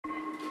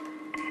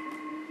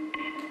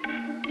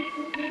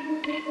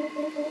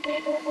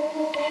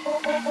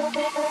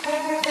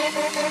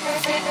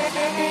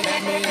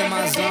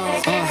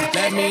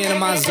let me into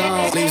my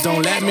zone. Please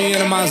don't let me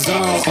into my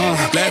zone.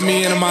 Let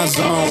me into my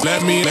zone.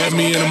 Let me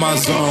into my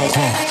zone.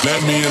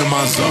 Let me into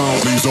my zone.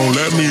 Please don't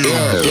let me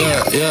in.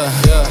 Yeah.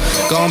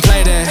 Gon'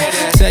 play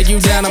that. Take you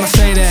down, I'ma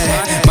say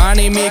that. Might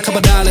need me a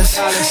couple dollars.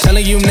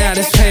 Telling you now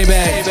this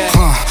payback.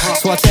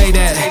 So I'll take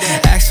that.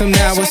 Ask them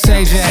now what's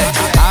say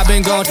that. I've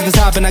been going to the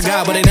top and I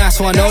got what they not,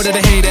 so I know that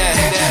they hate that.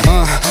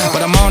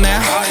 But I'm on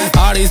now.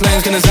 All these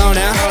lanes gonna zone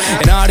out.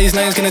 And all these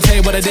lanes gonna tell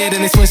you what I did,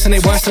 and they twist and they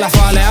worse till I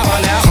fall out.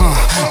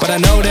 But I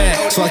know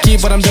that, so I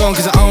keep what I'm doing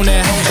cause I own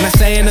that. And I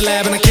stay in the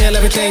lab and I kill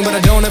everything, but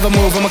I don't ever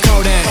move, I'm a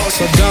Kodak.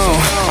 So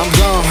I'm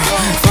gone,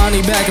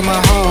 finally back in my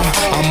home.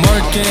 I'm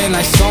working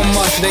like so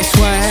much, they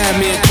swear I had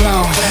me a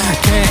clone.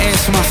 Can't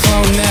answer my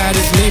phone now,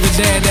 just leave it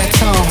there, that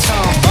tone.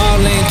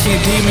 Ballin'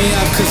 can't beat me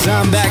up cause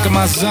I'm back in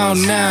my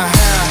zone now.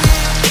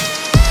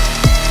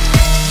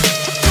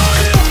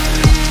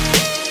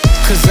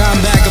 Cause I'm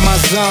back in my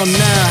zone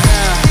now.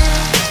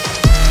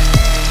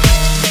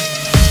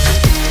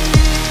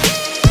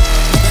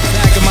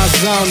 Back in my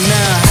zone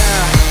now.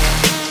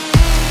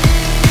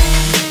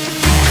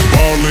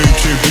 Ballin'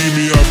 can't beat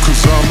me up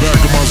cause I'm back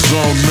in my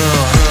zone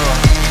now.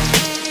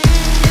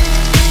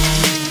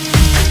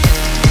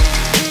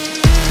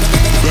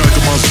 Back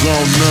in my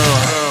zone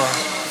now.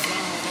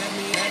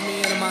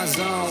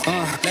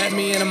 Let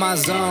me into my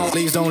zone.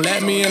 Please don't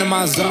let me into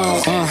my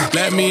zone.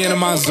 Let me into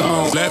my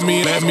zone. Let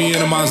me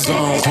into my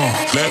zone.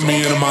 Let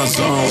me into my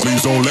zone.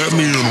 Please don't let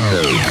me in.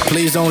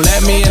 Please don't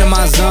let me into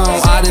my zone.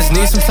 I just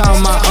need some time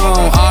of my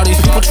own. All these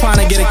people trying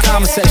to get a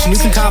conversation, you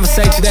can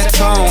conversate to that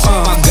tone.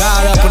 I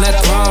got up on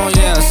that throne,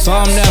 yeah, so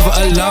I'm never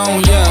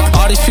alone, yeah.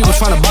 All these people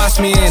trying to box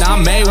me in,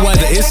 I'm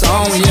Mayweather, it's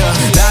on, yeah.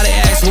 Now they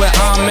ask where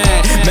I'm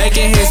at,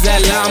 making hits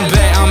that line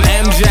back. I'm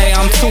MJ,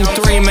 I'm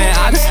 2-3, man,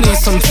 I just need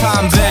some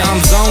time back. I'm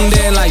zoned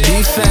in like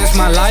defense,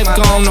 my life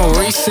gone, no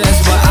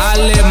recess, but I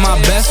live my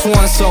best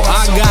one, so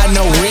I got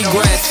no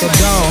regrets. So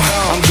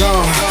I'm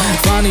gone,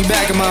 finally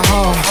back in my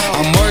home.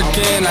 I'm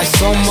working like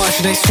so much,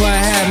 they swear I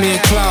had me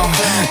a clone.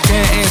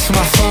 Can't answer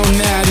my phone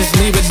now, just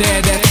leave it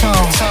there, that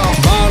tone.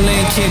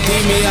 Ballin' can't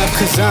beat me up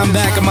cause I'm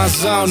back in my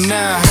zone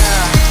now.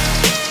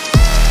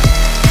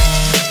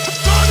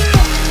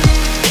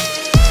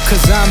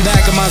 Cause I'm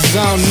back in my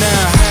zone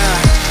now.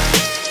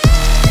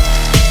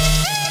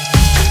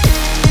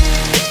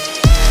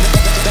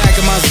 Back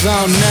in my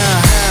zone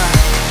now.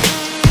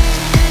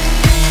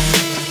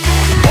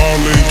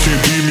 Ballin' can't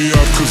beat me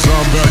up cause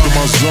I'm back in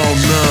my zone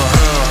now.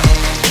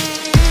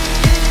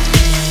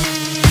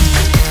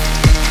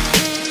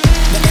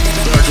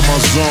 Back in my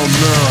zone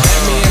now.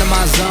 Let me into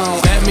my zone.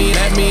 Let me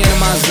into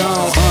my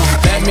zone.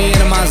 Let me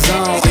into my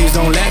zone. Please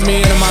don't let me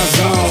into my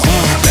zone.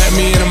 Let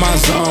me into my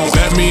zone.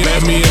 Let me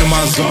into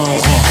my zone.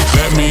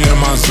 Let me into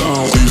my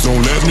zone. Please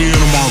don't let me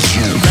into my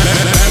zone.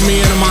 Let me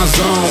into my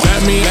zone.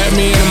 Let me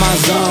into my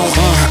zone.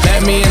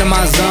 Let me into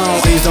my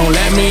zone. Please don't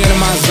let me into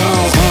my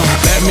zone.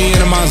 Let me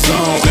into my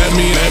zone. Let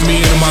me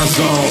into my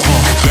zone.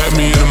 Let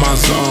me into my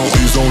zone.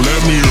 Please don't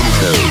let me in.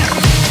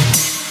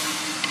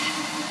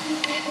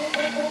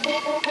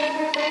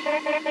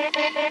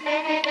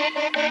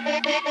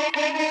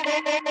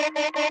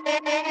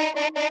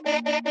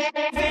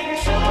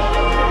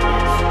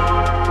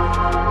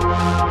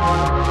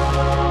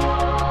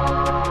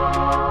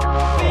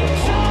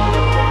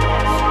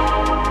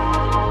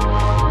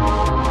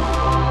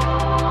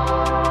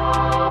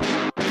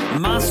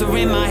 Monster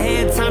in my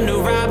head, time to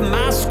write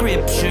my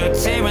scripture.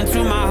 Tearing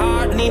through my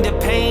heart, need to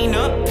paint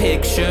a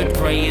picture.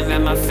 Praying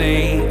that my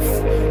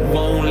faith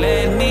won't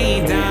let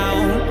me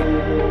down.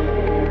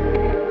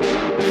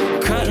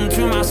 Cutting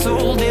through my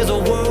soul, there's a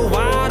world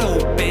wide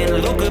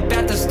open. Look up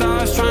at the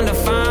stars, trying to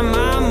find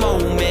my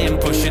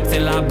moment. Push it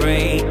till I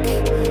break,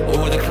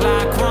 or the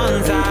clock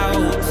runs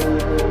out.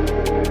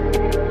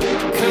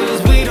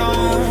 Cause we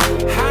don't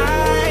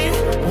hide,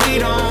 we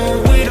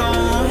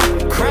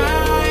don't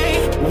cry,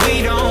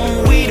 we don't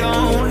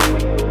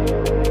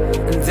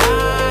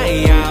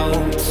die out.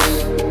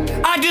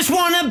 I just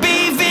wanna be